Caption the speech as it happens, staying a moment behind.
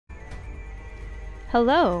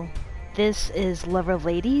Hello, this is Lover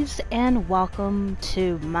Ladies and welcome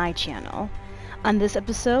to my channel. On this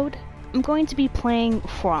episode, I'm going to be playing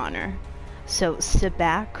For Honor, so sit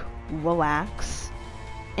back, relax,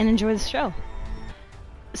 and enjoy the show.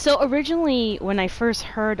 So originally, when I first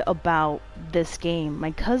heard about this game,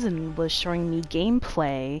 my cousin was showing me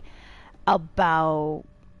gameplay about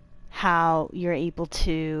how you're able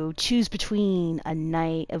to choose between a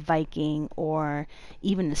knight, a Viking, or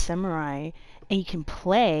even a samurai, and you can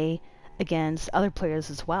play against other players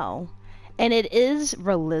as well. And it is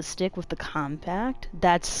realistic with the combat.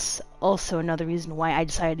 That's also another reason why I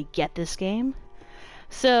decided to get this game.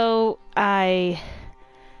 So I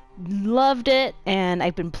loved it, and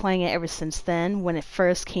I've been playing it ever since then when it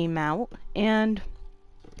first came out. And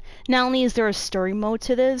not only is there a story mode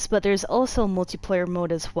to this, but there's also a multiplayer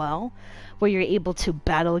mode as well, where you're able to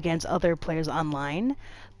battle against other players online.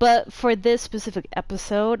 But for this specific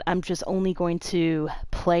episode, I'm just only going to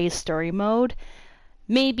play story mode.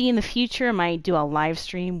 Maybe in the future I might do a live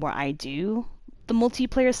stream where I do the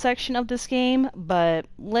multiplayer section of this game, but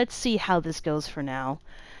let's see how this goes for now.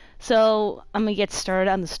 So I'm gonna get started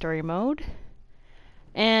on the story mode.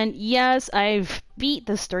 And yes, I've beat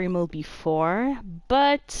the story mode before,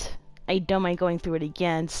 but I don't mind going through it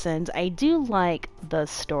again since I do like the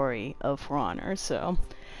story of For Honor. So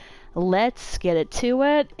let's get it to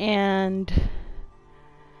it, and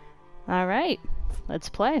alright, let's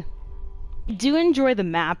play. I do enjoy the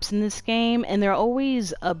maps in this game, and they're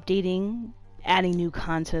always updating, adding new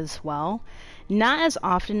content as well. Not as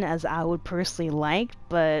often as I would personally like,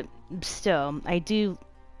 but still, I do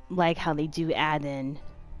like how they do add in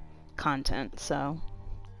content, so.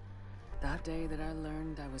 That day that I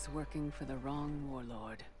learned I was working for the wrong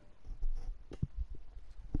warlord.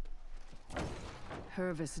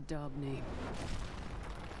 Hervis Dobney.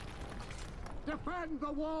 Defend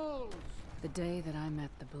the walls! The day that I met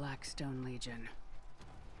the Blackstone Legion.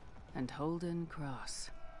 And Holden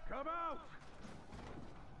Cross. Come out!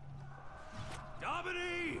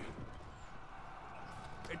 Dobney!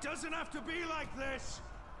 It doesn't have to be like this!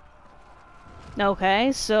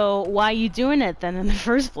 Okay, so why are you doing it then in the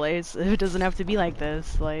first place? If it doesn't have to be like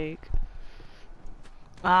this, like...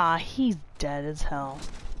 Ah, he's dead as hell.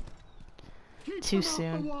 Keep Too them off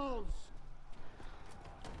soon. the walls.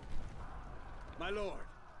 My lord.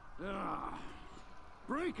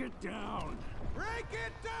 Break it down! Break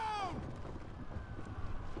it down!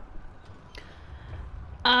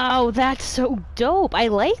 Oh, that's so dope. I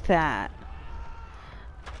like that.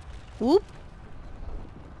 Whoop.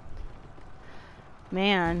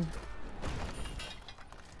 Man.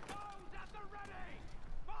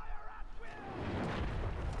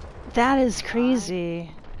 That is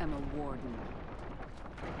crazy. I'm a warden.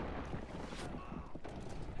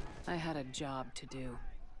 I had a job to do.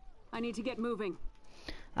 I need to get moving.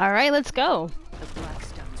 Alright, let's go. The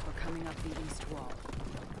Blackstones were coming up the east wall.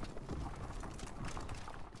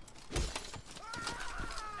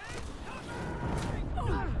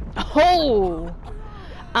 Oh!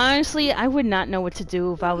 Honestly, I would not know what to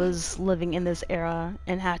do if I was living in this era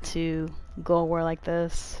and had to go a war like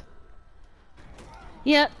this.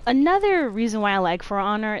 Yeah, another reason why I like For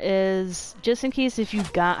Honor is just in case if you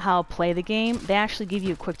got how to play the game, they actually give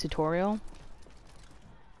you a quick tutorial.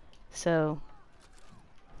 So.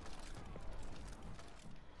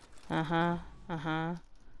 Mama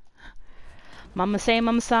say,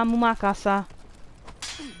 mama sa, mumakasa.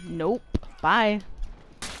 Nope. Bye.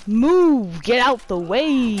 Move! Get out the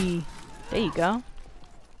way! There you go.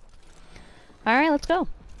 Alright, let's go.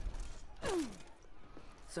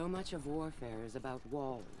 So much of warfare is about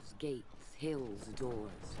walls, gates, hills, doors.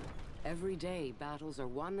 Every day, battles are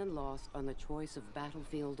won and lost on the choice of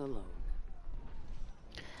battlefield alone.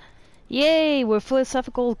 Yay! With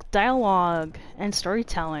philosophical dialogue and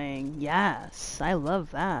storytelling. Yes, I love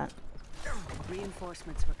that.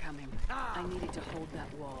 Reinforcements were coming. I needed to hold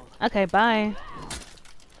that wall. Okay, bye.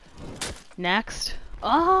 Next.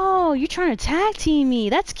 Oh, you're trying to tag team me.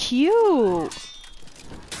 That's cute.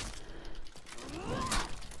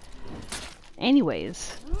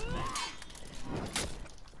 Anyways.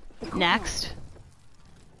 Next.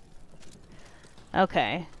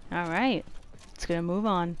 Okay. Alright. Let's gonna move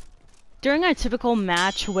on. During a typical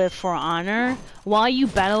match with For Honor, while you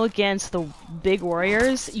battle against the big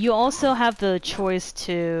warriors, you also have the choice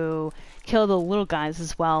to kill the little guys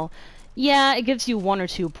as well. Yeah, it gives you 1 or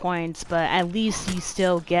 2 points, but at least you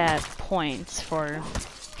still get points for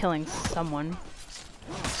killing someone.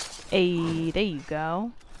 Hey, there you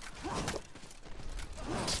go.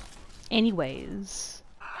 Anyways.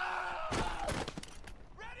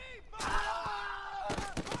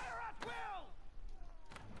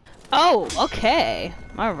 Oh, okay.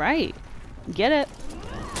 Alright. Get it.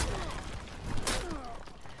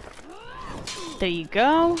 There you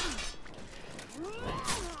go.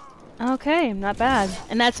 Okay, not bad.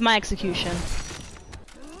 And that's my execution.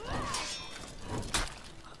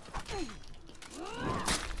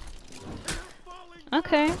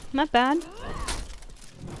 Okay, not bad.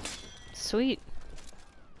 Sweet.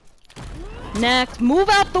 Next, move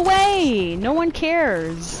out the way! No one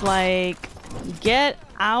cares. Like, get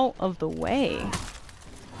out of the way.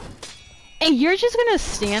 And you're just gonna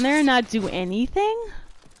stand there and not do anything?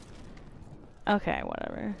 Okay,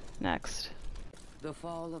 whatever. Next. The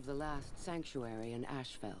fall of the last sanctuary in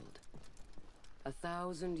Ashfeld.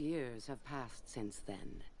 1,000 years have passed since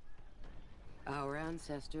then. Our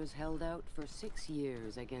ancestors held out for 6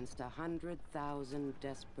 years against 100,000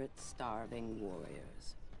 desperate, starving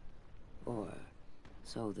warriors. Or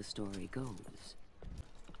so the story goes.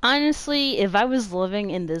 Honestly, if I was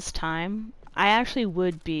living in this time, I actually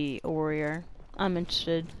would be a warrior. I'm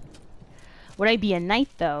interested. Would I be a knight,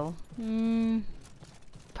 though?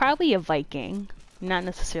 Probably a Viking. Not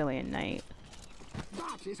necessarily a knight.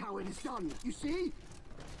 That is how it is done, you see?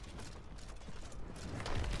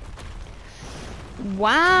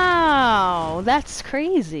 Wow, that's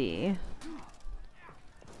crazy.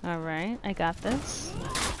 Alright, I got this.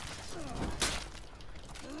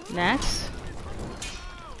 Next.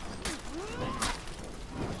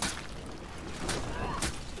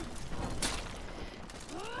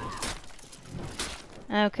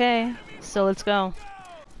 Okay, so let's go.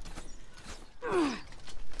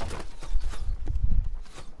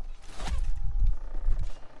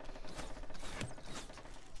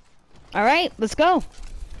 Alright, let's go.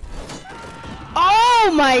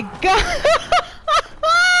 Oh my god!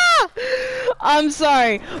 I'm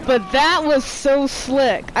sorry, but that was so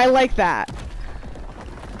slick. I like that.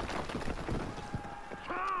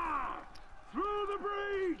 Through the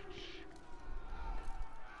breach!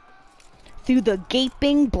 Through the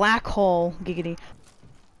gaping black hole. Giggity.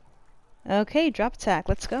 Okay, drop attack.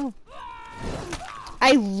 Let's go.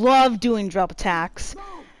 I love doing drop attacks.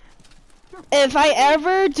 If I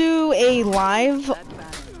ever do a live,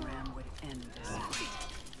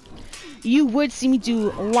 you would see me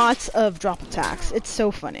do lots of drop attacks. It's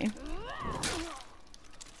so funny.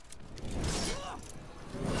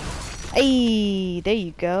 Hey, there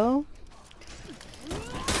you go.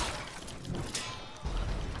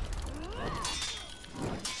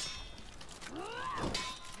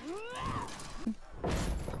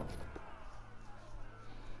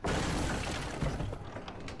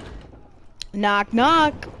 Knock,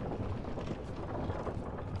 knock.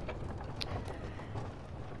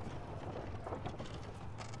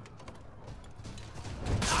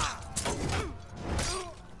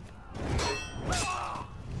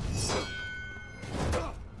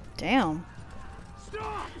 Damn.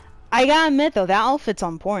 Stop! I gotta admit though, that outfit's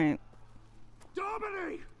on point.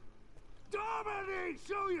 Dominique! Dominique,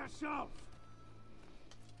 show yourself!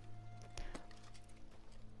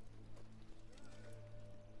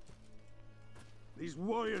 These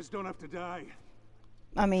warriors don't have to die.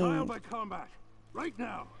 I Trial mean, by combat. Right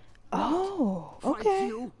now. oh, Fight okay.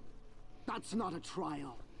 you? That's not a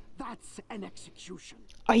trial. That's an execution.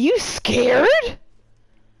 Are you scared? Then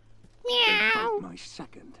Meow. fight my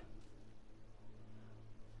second.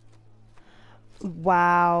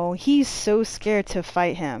 Wow, he's so scared to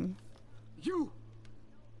fight him.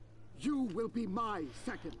 You will be my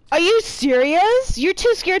second. Are you serious? You're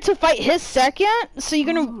too scared to fight his second? So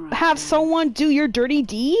you're gonna have someone do your dirty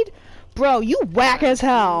deed? Bro, you whack as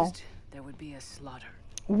hell. There would be a slaughter.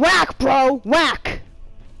 Whack, bro! Whack!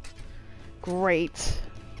 Great.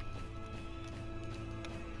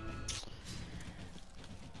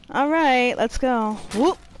 Alright, let's go.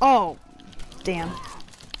 Whoop! Oh, damn.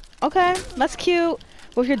 Okay, that's cute.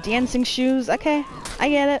 With your dancing shoes. Okay, I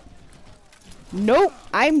get it. Nope,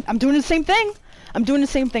 I'm doing the same thing. I'm doing the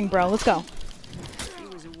same thing, bro. Let's go.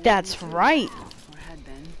 That's right. Or had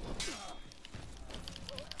been.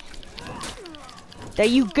 There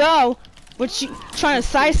you go. What you trying to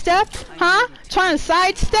sidestep? Huh? Trying to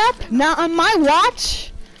sidestep? Not on my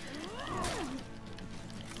watch.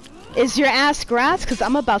 Is your ass grass? Cause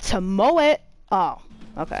I'm about to mow it. Oh,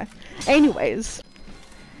 okay. Anyways.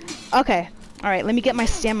 Okay. Alright, let me get my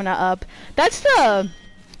stamina up. That's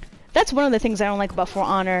one of the things I don't like about For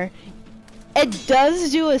Honor. It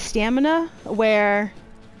does do a stamina where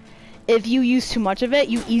if you use too much of it,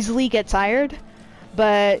 you easily get tired.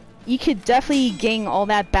 But you could definitely gain all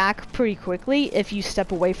that back pretty quickly if you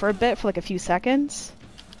step away for a bit, for like a few seconds.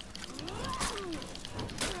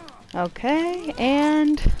 Okay,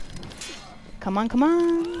 and come on, come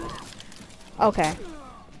on. Okay.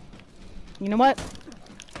 You know what?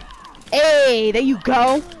 Hey, there you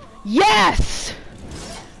go. Yes!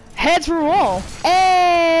 Heads roll.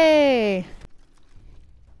 Hey!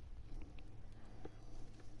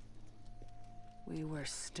 We were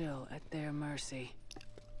still at their mercy.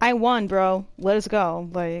 I won, bro. Let us go.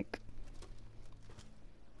 Like...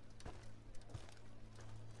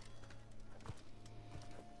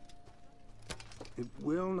 It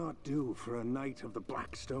will not do for a knight of the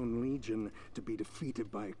Blackstone Legion to be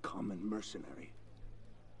defeated by a common mercenary.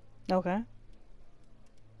 Okay.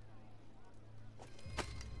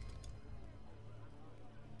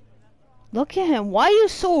 Look at him. Why are you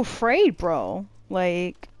so afraid, bro?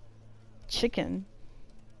 Like... Chicken.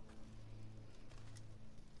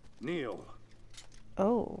 Kneel.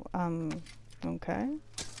 Oh, okay.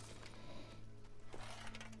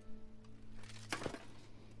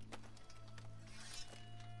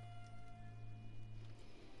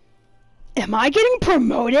 Am I getting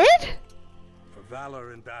promoted? For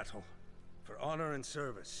valor in battle, for honor and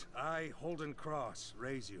service, I, Holden Cross,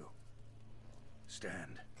 raise you.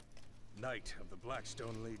 Stand. Knight of the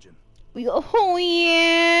Blackstone Legion. Oh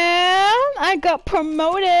yeah, I got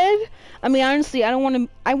promoted. I mean, honestly, I wouldn't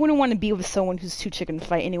want to be with someone who's too chicken to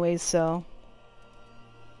fight anyways, so.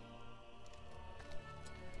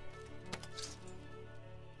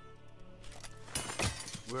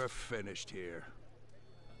 We're finished here.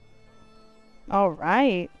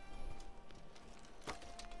 Alright.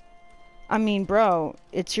 I mean, bro,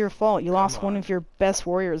 it's your fault. You lost one of your best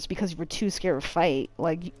warriors because you were too scared to fight.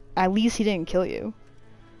 Like, at least he didn't kill you.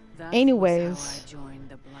 Anyways,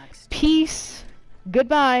 peace,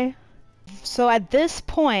 goodbye. So at this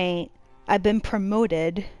point, I've been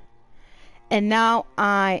promoted, and now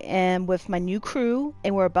I am with my new crew,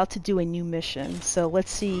 and we're about to do a new mission. So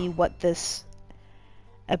let's see what this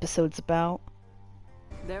episode's about.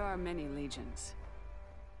 There are many legions.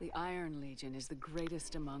 The Iron Legion is the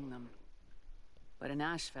greatest among them. But in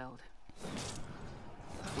Ashfeld,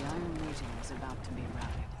 the Iron Legion is about to be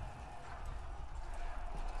routed.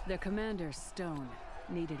 Their commander, Stone,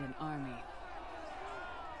 needed an army.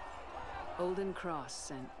 Holden Cross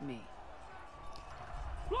sent me.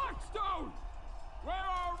 Blackstone! Where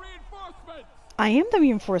are reinforcements? I am the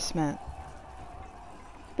reinforcement.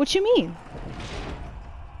 What you mean?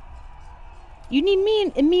 You need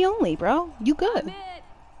me and me only, bro. You good.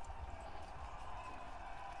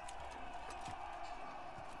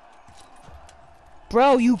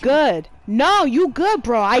 Bro, you good. No, you good,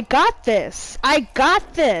 bro. I got this. I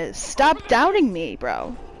got this. Stop doubting me,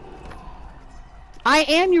 bro. I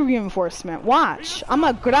am your reinforcement. Watch. I'm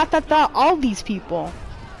a gratata all these people.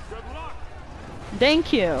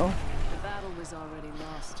 Thank you. The battle was already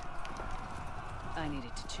lost. I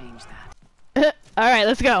needed to change that. Alright,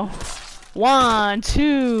 let's go. 1,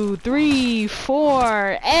 2, 3,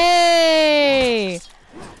 4. Hey!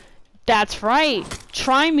 That's right.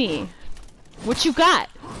 Try me. What you got?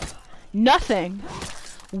 Nothing.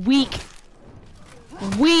 Weak.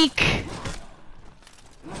 Weak.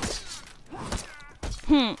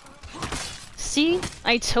 See?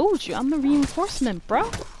 I told you. I'm the reinforcement, bro.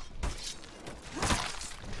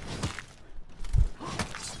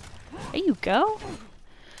 There you go.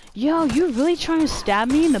 Yo, you really trying to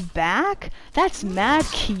stab me in the back? That's mad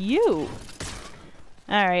cute.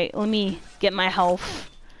 Alright, let me get my health.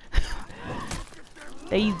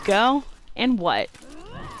 There you go. And what?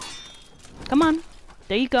 Come on.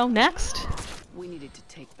 There you go. Next. We needed to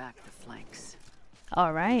take back the flanks.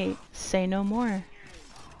 Alright. Say no more.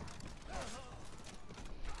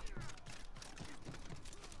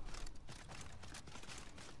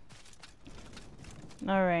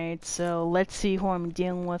 Alright, so let's see who I'm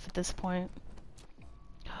dealing with at this point.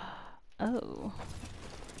 Oh.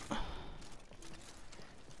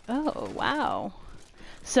 Oh, wow.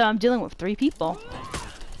 So I'm dealing with 3 people.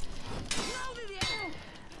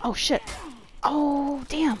 Oh shit. Oh,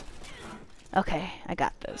 damn. Okay, I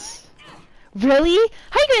got this. Really?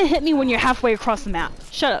 How you gonna hit me when you're halfway across the map?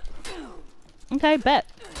 Shut up. Okay, bet.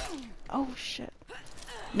 Oh shit.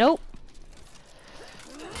 Nope.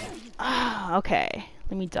 Ah, okay.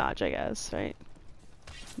 Let me dodge, I guess, right?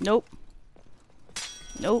 Nope.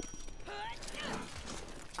 Nope.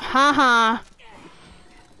 Haha.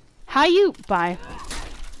 How you? Bye.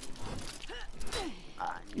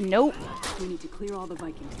 Nope. We need to clear all the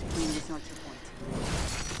Vikings to claim this archer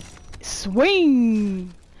point.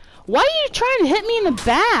 Swing! Why are you trying to hit me in the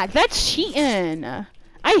back? That's cheating. I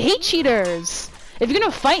hate cheaters. If you're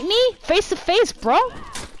gonna fight me, face to face, bro.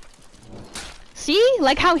 See?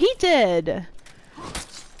 Like how he did.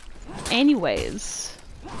 Anyways.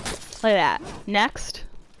 Like that. Next.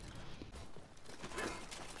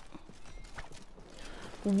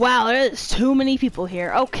 Wow, there's too many people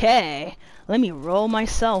here. Okay, let me roll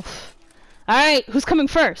myself. Alright, who's coming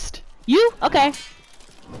first? You? Okay.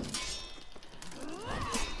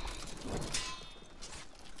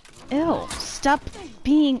 Ew, stop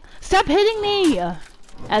hitting me!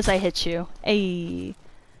 As I hit you. Hey.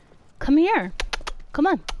 Come here. Come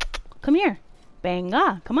on. Come here.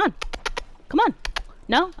 Banga. Come on. Come on.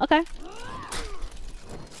 No? Okay.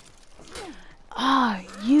 Ah,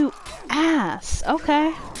 you ass.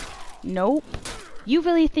 Okay. Nope. You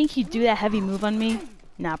really think you'd do that heavy move on me?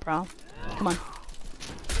 Nah, bro. Come on.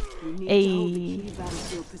 Hey.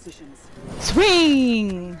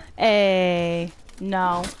 Swing! Hey.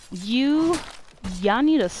 No. Y'all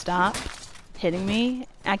need to stop hitting me,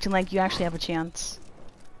 acting like you actually have a chance.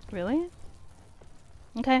 Really?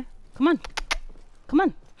 Okay. Come on. Come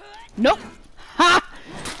on. Nope. Ha!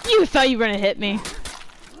 You thought you were gonna hit me.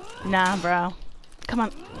 Nah, bro. Come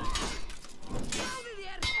on.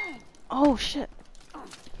 Oh, shit.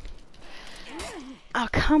 Oh,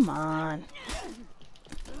 come on.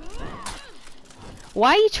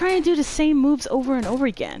 Why are you trying to do the same moves over and over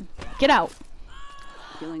again? Get out.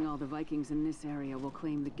 Killing all the Vikings in this area will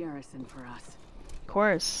claim the garrison for us. Of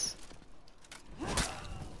course.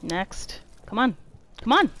 Next. Come on.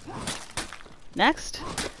 Come on. Next.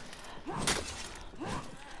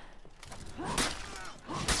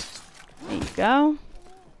 There you go.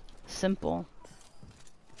 Simple.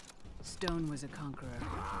 Stone was a conqueror,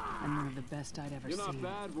 and one of the best I'd ever You're seen.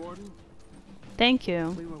 not bad, Warden. Thank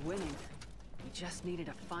you. We were winning. We just needed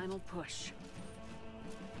a final push.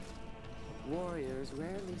 Warriors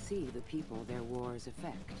rarely see the people their wars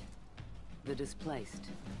affect. The displaced,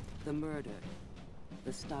 the murdered,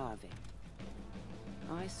 the starving.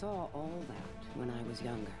 I saw all that when I was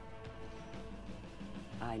younger.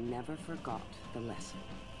 I never forgot the lesson.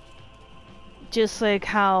 Just like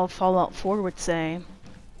how Fallout 4 would say,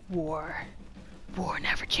 war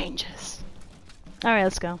never changes. Alright,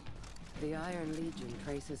 let's go. The Iron Legion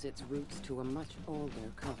traces its roots to a much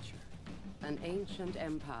older culture. An ancient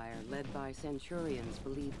empire led by centurions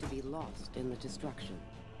believed to be lost in the destruction.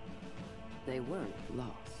 They weren't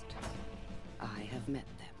lost. I have met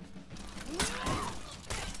them.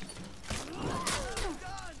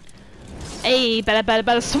 Hey,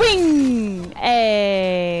 better swing!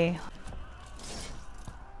 Hey.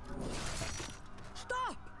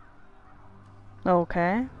 Stop!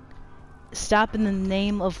 Okay. Stop in the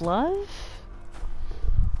name of love?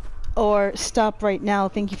 Or stop right now,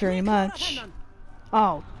 thank you very much.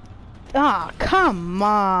 Oh. Ah, come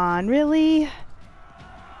on, really?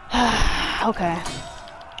 Okay.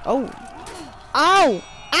 Oh. Ow!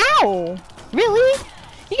 Ow! Really?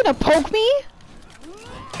 You gonna poke me?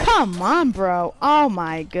 Come on, bro. Oh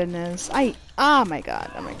my goodness. Oh my god.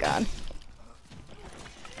 Oh my god.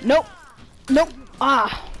 Nope. Nope.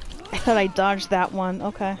 Ah. I thought I dodged that one.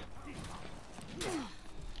 Okay.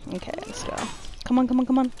 Okay, let's go. Come on, come on,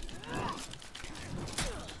 come on.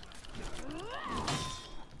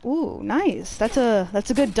 Ooh, nice. That's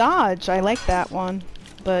a good dodge. I like that one.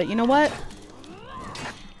 But you know what?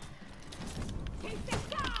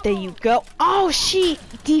 There you go. Oh, she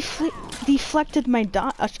deflected my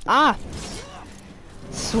dodge. Ah!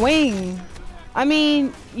 Swing! I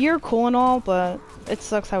mean, you're cool and all, but it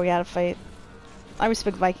sucks how we had to fight. I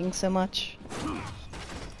respect Vikings so much.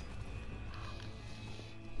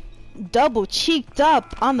 Double cheeked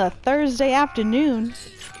up on the Thursday afternoon.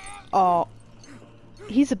 Oh.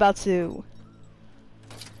 He's about to...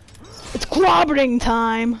 It's clobbering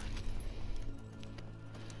time!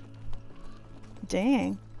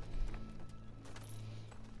 Dang.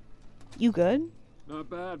 You good? Not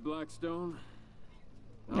bad, Blackstone.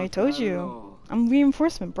 I told you. I'm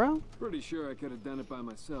reinforcement, bro. Pretty sure I could have done it by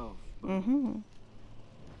myself. Mm-hmm.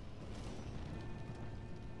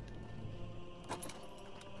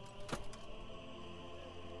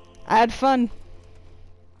 I had fun.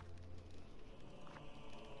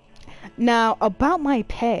 Now, about my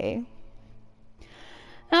pay.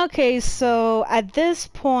 Okay, so at this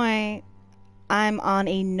point, I'm on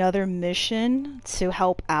another mission to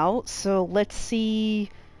help out. So let's see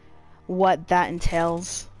what that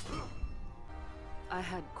entails. I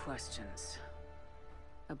had questions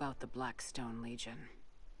about the Blackstone Legion.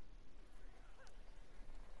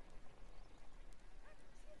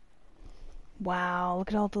 Wow, look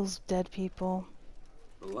at all those dead people.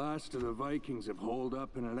 The last of the Vikings have holed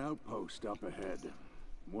up in an outpost up ahead.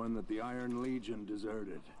 One that the Iron Legion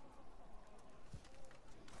deserted.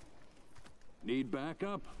 Need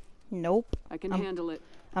backup? Nope. I can handle it.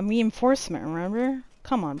 I'm reinforcement, remember?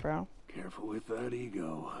 Come on, bro. Careful with that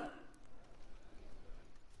ego.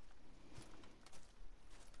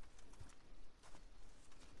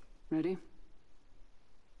 Ready?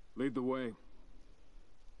 Lead the way.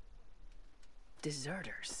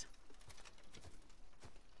 Deserters.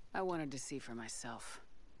 I wanted to see for myself.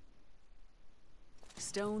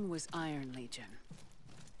 Stone was Iron Legion.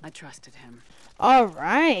 I trusted him.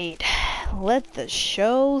 Alright, let the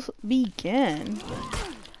show begin.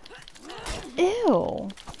 Ew.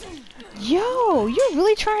 Yo, you're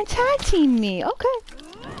really trying to tag team me. Okay.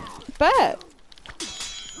 Bet.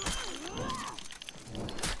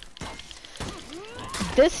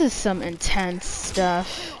 This is some intense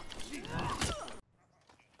stuff.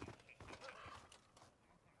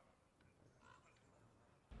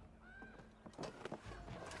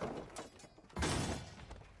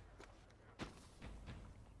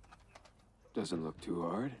 Doesn't look too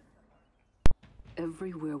hard.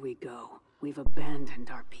 Everywhere we go, we've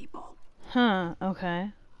abandoned our people. Huh,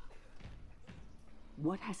 okay.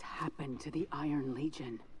 What has happened to the Iron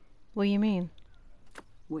Legion? What do you mean?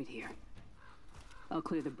 Wait here. I'll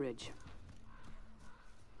clear the bridge.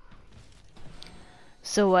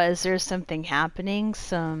 So is there something happening?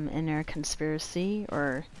 Some inner conspiracy?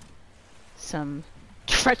 Or some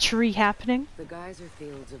treachery happening? The geyser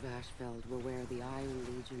fields of Ashfeld were where the Iron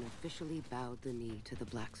Legion officially bowed the knee to the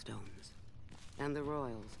Blackstones. And the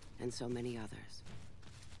Royals, and so many others.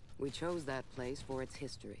 We chose that place for its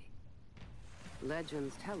history.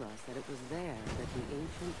 Legends tell us that it was there that the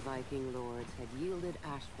ancient Viking lords had yielded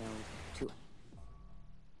Ashfeld to...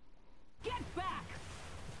 Get back!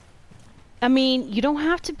 I mean, you don't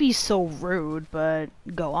have to be so rude, but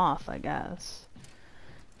go off, I guess.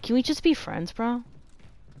 Can we just be friends, bro?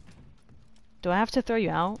 Do I have to throw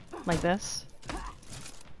you out? Like this?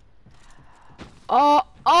 Oh,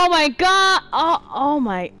 oh my god! Oh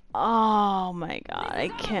my god, I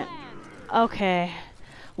can't. Okay.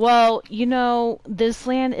 Well, you know, this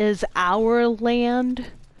land is our land.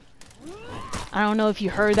 I don't know if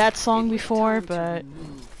you heard that song before, but...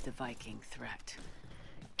 The Viking threat.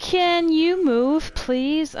 Can you move,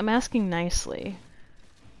 please? I'm asking nicely.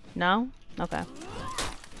 No? Okay.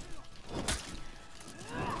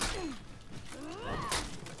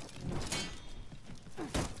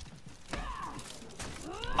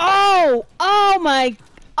 Oh! Oh my...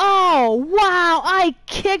 Oh, wow! I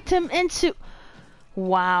kicked him into...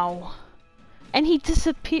 Wow. And he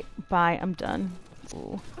disappeared... Bye, I'm done.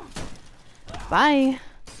 Ooh. Bye.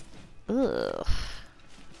 Ugh.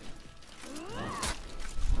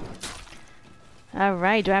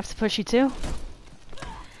 Alright, do I have to push you too?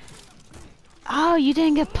 Oh, you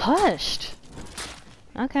didn't get pushed.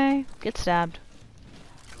 Okay, get stabbed.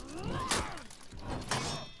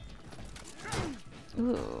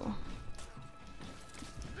 Ooh.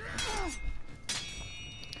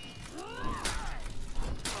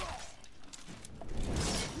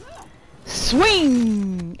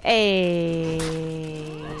 Swing! Ayy.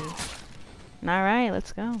 Alright,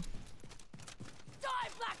 let's go.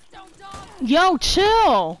 Yo,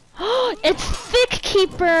 chill! It's Thick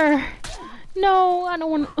Keeper! No, I don't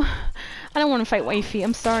want to fight Wifey.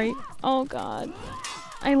 I'm sorry. Oh god.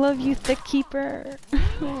 I love you, Thick Keeper.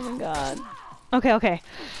 Oh my god. Okay, okay.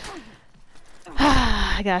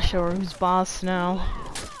 I gotta show her who's boss now.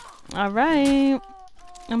 Alright.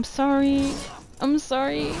 I'm sorry. I'm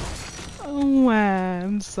sorry. Oh,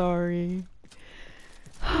 I'm sorry.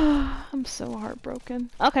 I'm so heartbroken.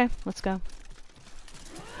 Okay, let's go.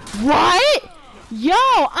 What? Yo,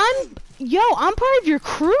 I'm part of your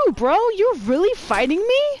crew, bro. You're really fighting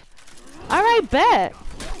me? Alright, bet.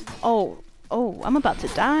 Oh, I'm about to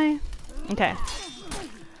die. Okay.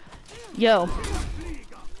 Yo.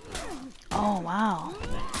 Oh, wow.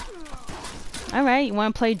 Alright, you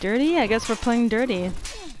wanna play dirty? I guess we're playing dirty.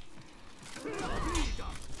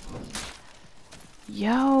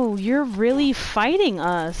 Yo, you're really fighting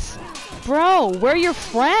us. Bro, we're your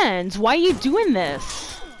friends. Why are you doing this?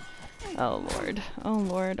 Oh lord. Oh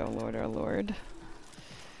lord, oh lord, oh lord.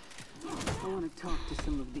 I want to talk to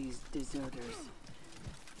some of these deserters.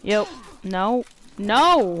 Yo, no.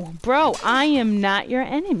 No! Bro, I am not your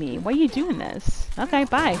enemy. Why are you doing this? Okay,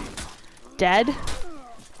 bye. Dead.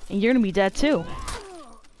 And you're gonna be dead too.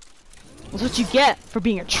 That's what you get for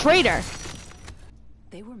being a traitor.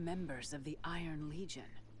 They were members of the Iron Legion.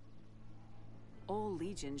 All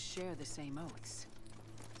legions share the same oaths.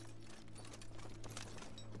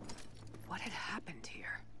 What had happened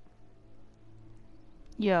here?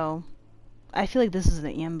 Yo, I feel like this is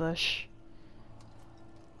an ambush.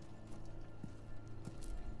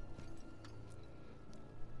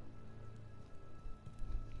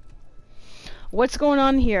 What's going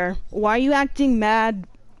on here? Why are you acting mad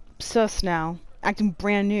sus now? Acting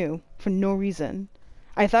brand new for no reason.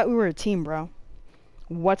 I thought we were a team, bro.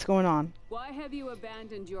 What's going on? Why have you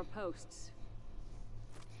abandoned your posts?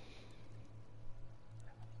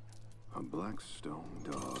 A Blackstone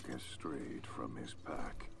dog has strayed from his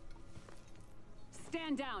pack.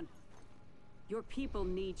 Stand down! Your people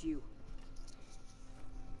need you.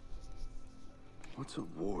 What's a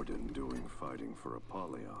warden doing fighting for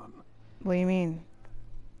Apollyon? What do you mean?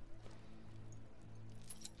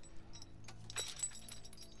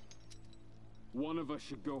 One of us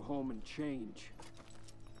should go home and change.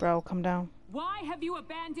 Bro, come down. Why have you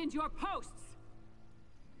abandoned your posts?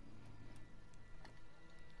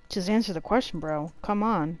 Just answer the question, bro. Come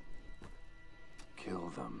on. Kill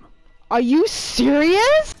them. Are you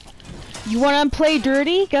serious? You wanna play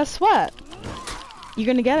dirty? Guess what? You're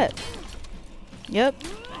gonna get it. Yep.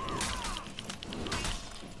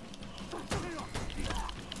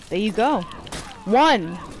 There you go.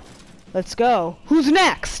 1. Let's go. Who's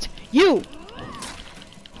next? You!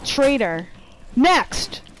 Traitor.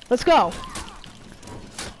 Next! Let's go.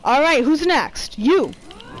 Alright, who's next? You!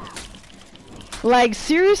 Like,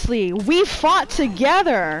 seriously, we fought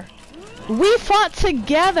together! We fought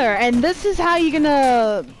together, and this is how you're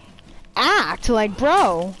gonna act? Like,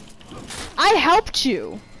 bro, I helped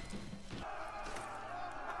you.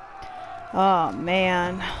 Oh,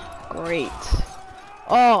 man. Great.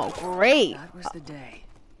 Oh, great. That was the day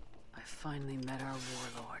I finally met our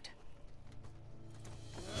warlord.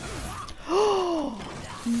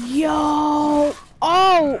 Yo!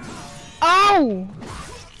 Oh! Oh!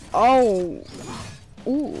 Oh!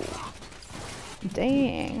 Ooh.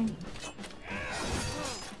 Dang.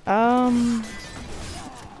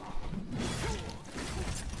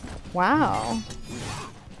 Wow.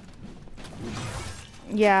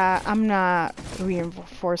 Yeah, I'm not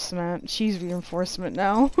reinforcement. She's reinforcement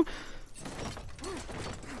now.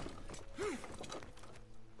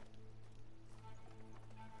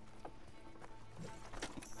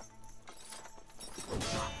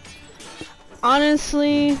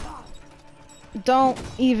 Honestly, don't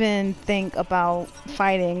even think about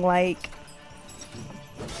fighting, like...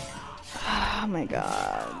 Oh my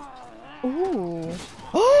god. Ooh.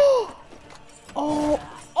 Oh! Oh!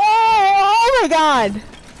 Oh my god!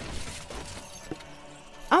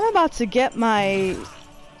 I'm about to get my...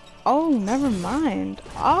 Oh, never mind.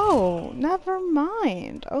 Oh, never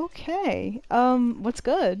mind. Okay. What's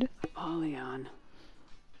good? Apollyon.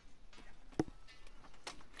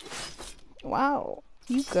 Wow.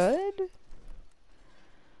 You good?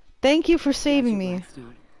 Thank you for saving me.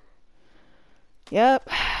 Blackstone. Yep.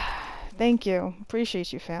 Thank you.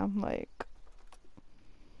 Appreciate you, fam. Like...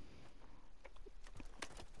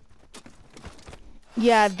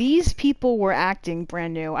 Yeah, these people were acting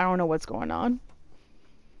brand new. I don't know what's going on.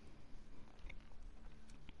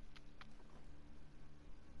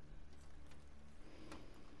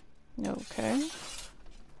 Okay.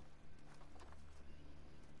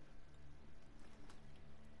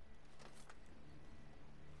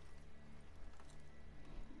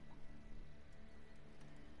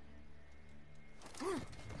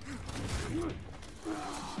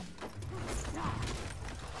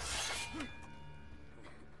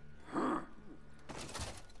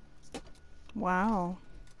 Wow.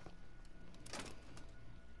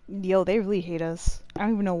 Yo, they really hate us. I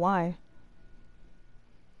don't even know why.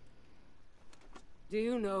 Do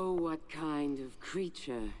you know what kind of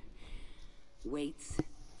creature waits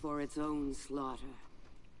for its own slaughter?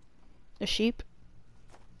 A sheep?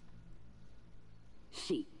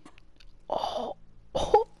 Sheep. Oh.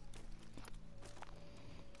 Oh.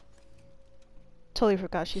 Totally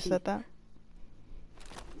forgot she said that.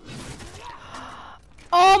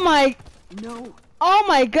 Oh my... No. Oh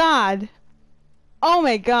my god! Oh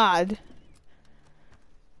my god!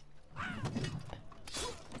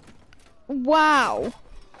 Wow!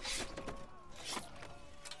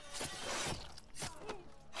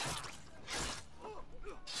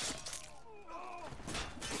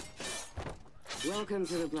 Welcome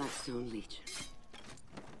to the Blackstone Legion.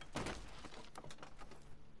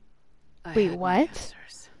 I Wait, had my what?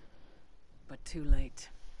 answers, but too late.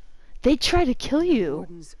 They try to kill you,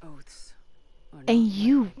 Warden's oaths are not and my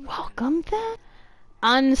you weapon. welcomed that?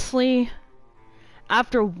 Honestly,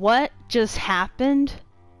 after what just happened,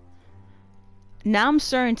 now I'm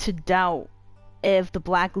starting to doubt if the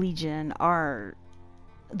Black Legion are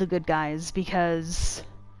the good guys, because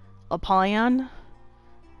Apollyon,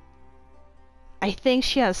 I think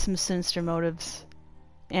she has some sinister motives.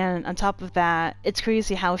 And on top of that, it's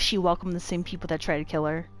crazy how she welcomed the same people that tried to kill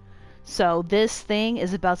her. So this thing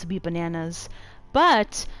is about to be bananas.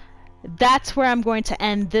 But that's where I'm going to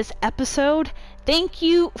end this episode. Thank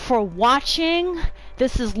you for watching.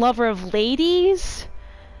 This is Lover of Ladies.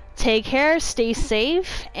 take care, stay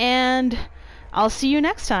safe, and I'll see you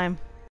next time.